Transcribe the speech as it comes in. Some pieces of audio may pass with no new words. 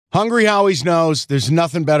Hungry Howie's knows there's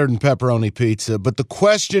nothing better than pepperoni pizza, but the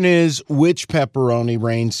question is, which pepperoni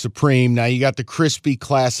reigns supreme? Now, you got the crispy,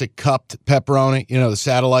 classic cupped pepperoni, the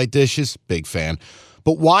satellite dishes, big fan.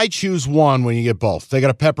 But why choose one when you get both? They got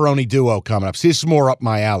a pepperoni duo coming up. See, this is more up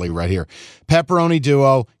my alley right here. Pepperoni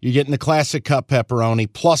duo, you're getting the classic cup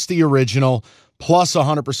pepperoni, plus the original, plus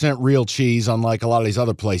 100% real cheese, unlike a lot of these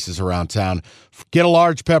other places around town. Get a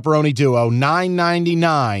large pepperoni duo,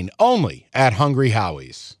 $9.99, only at Hungry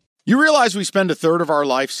Howie's. You realize we spend a third of our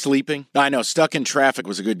life sleeping? I know, stuck in traffic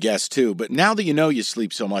was a good guess too, but now that you know you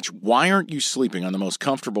sleep so much, why aren't you sleeping on the most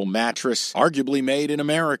comfortable mattress arguably made in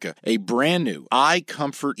America? A brand new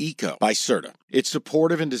iComfort Eco by Serta. It's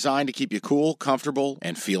supportive and designed to keep you cool, comfortable,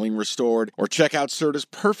 and feeling restored. Or check out Serta's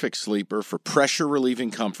Perfect Sleeper for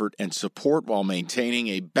pressure-relieving comfort and support while maintaining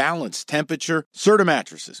a balanced temperature. Serta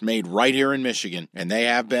mattresses made right here in Michigan, and they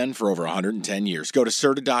have been for over 110 years. Go to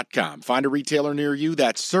Serta.com. Find a retailer near you.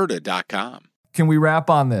 That's Serta.com. Can we wrap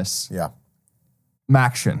on this? Yeah.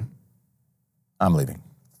 MACTION. I'm leaving.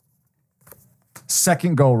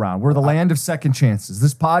 Second go round. We're the land of second chances.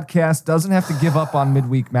 This podcast doesn't have to give up on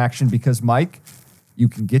midweek MACTION because, Mike, you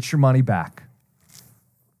can get your money back.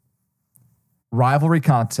 Rivalry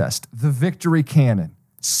contest. The victory cannon.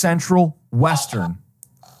 Central Western.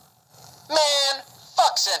 Man,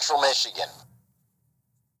 fuck Central Michigan.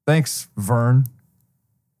 Thanks, Vern.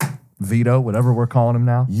 Vito, whatever we're calling him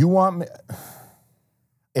now. You want me...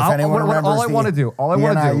 If anyone remembers all I want to do,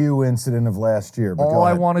 the NIU incident of last year. But all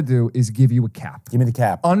I want to do is give you a cap. Give me the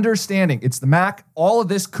cap. Understanding it's the MAC. All of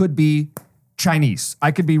this could be Chinese.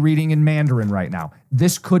 I could be reading in Mandarin right now.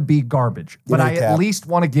 This could be garbage. But I at least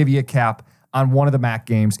want to give you a cap on one of the MAC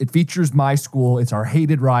games. It features my school. It's our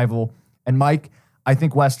hated rival. And Mike, I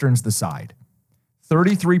think Western's the side.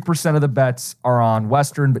 33% of the bets are on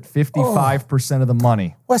Western, but 55% of the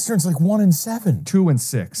money. Western's like 1-7.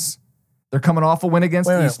 2-6. They're coming off a win against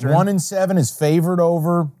Eastern. 1-7 is favored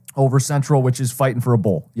over Central, which is fighting for a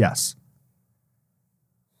bowl. Yes.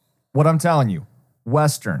 What I'm telling you,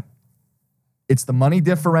 Western, it's the money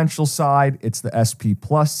differential side. It's the SP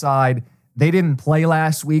plus side. They didn't play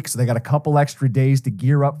last week, so they got a couple extra days to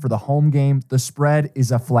gear up for the home game. The spread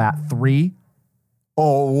is a flat 3.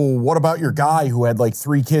 Oh, what about your guy who had like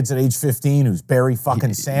 3 kids at age 15 who's Barry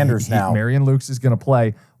fucking Sanders now? Marion Lukes is going to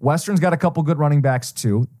play. Western's got a couple good running backs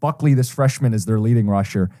too. Buckley, this freshman, is their leading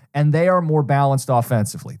rusher, and they are more balanced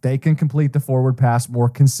offensively. They can complete the forward pass more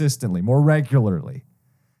consistently, more regularly.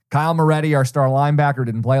 Kyle Moretti, our star linebacker,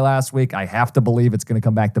 didn't play last week. I have to believe it's going to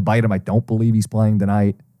come back to bite him. I don't believe he's playing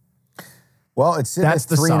tonight. Well, it's sitting at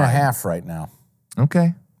 3.5 right now.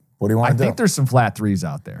 Okay. What do you want to do? I think there's some flat 3s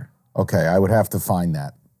out there. Okay, I would have to find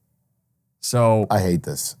that. So I hate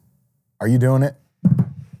this. Are you doing it?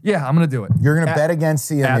 Yeah, I'm going to do it. You're going to bet against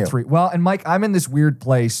CMU. At 3. Well, and Mike, I'm in this weird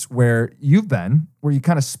place where you've been, where you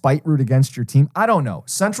kind of spite root against your team. I don't know.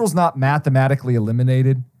 Central's not mathematically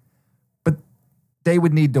eliminated, but they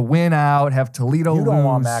would need to win out, have Toledo lose. You don't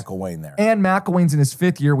want McElwain there. And McElwain's in his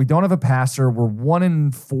 5th year. We don't have a passer. We're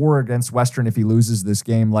 1-4 against Western if he loses this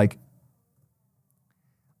game. Like,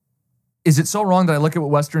 is it so wrong that I look at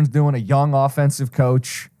what Western's doing? A young offensive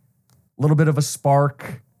coach, a little bit of a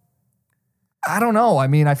spark. I don't know. I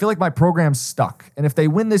mean, I feel like my program's stuck. And if they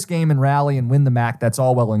win this game and rally and win the MAC, that's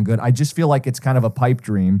all well and good. I just feel like it's kind of a pipe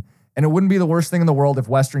dream. And it wouldn't be the worst thing in the world if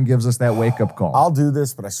Western gives us that wake-up call. I'll do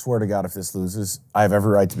this, but I swear to God, if this loses, I have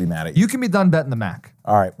every right to be mad at you. You can be done betting the MAC.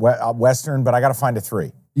 All right, Western, but I got to find a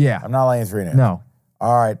 3. Yeah. I'm not laying 3.5. No.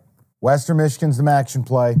 All right, Western Michigan's the MACTION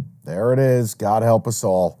play. There it is. God help us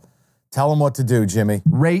all. Tell them what to do, Jimmy.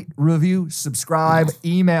 Rate, review, subscribe,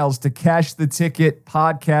 emails to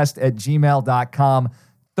cashtheticketpodcast@gmail.com.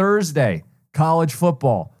 Thursday, college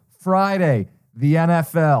football. Friday, the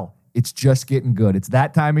NFL. It's just getting good. It's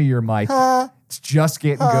that time of year, Mike. It's just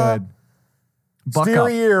getting good. Buck Steer up.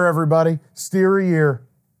 a year, everybody. Steer a year.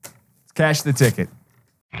 Cash the ticket.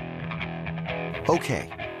 Okay,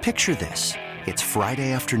 picture this. It's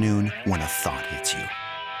Friday afternoon when a thought hits you.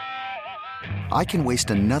 I can waste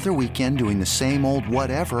another weekend doing the same old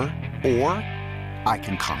whatever, or I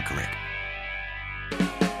can conquer it.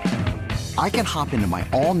 I can hop into my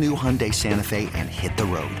all-new Hyundai Santa Fe and hit the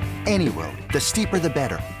road. Any road. The steeper, the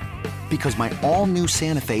better. Because my all-new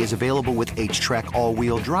Santa Fe is available with H-Track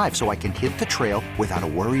all-wheel drive, so I can hit the trail without a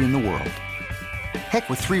worry in the world. Heck,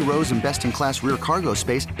 with 3 rows and best-in-class rear cargo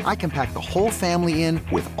space, I can pack the whole family in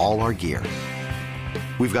with all our gear.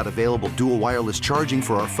 We've got available dual wireless charging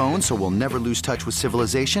for our phones, so we'll never lose touch with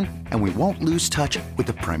civilization, and we won't lose touch with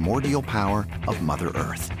the primordial power of Mother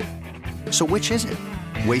Earth. So which is it?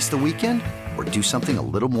 Waste the weekend or do something a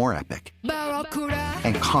little more epic?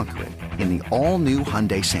 And conquer it in the all-new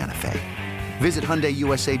Hyundai Santa Fe. Visit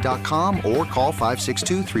HyundaiUSA.com or call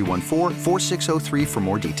 562-314-4603 for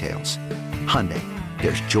more details. Hyundai,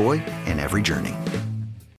 there's joy in every journey.